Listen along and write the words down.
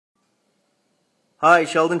Hi,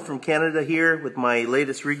 Sheldon from Canada here with my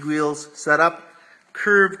latest RigWheels setup.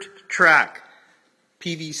 Curved track,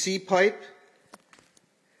 PVC pipe,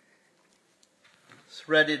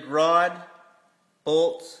 threaded rod,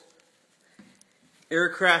 bolts,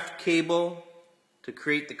 aircraft cable to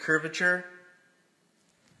create the curvature.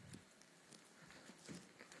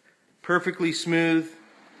 Perfectly smooth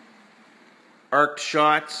arced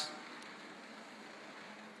shots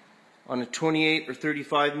on a 28 or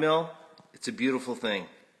 35 mil. It's a beautiful thing.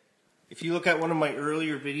 If you look at one of my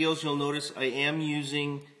earlier videos, you'll notice I am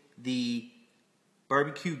using the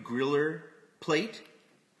barbecue griller plate.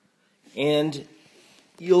 And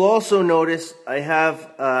you'll also notice I have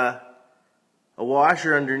a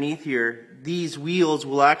washer underneath here. These wheels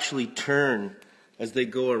will actually turn as they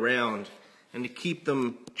go around. And to keep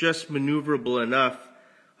them just maneuverable enough,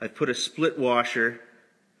 I put a split washer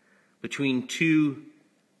between two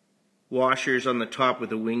washers on the top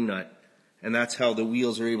with a wing nut. And that's how the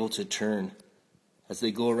wheels are able to turn as they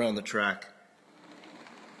go around the track.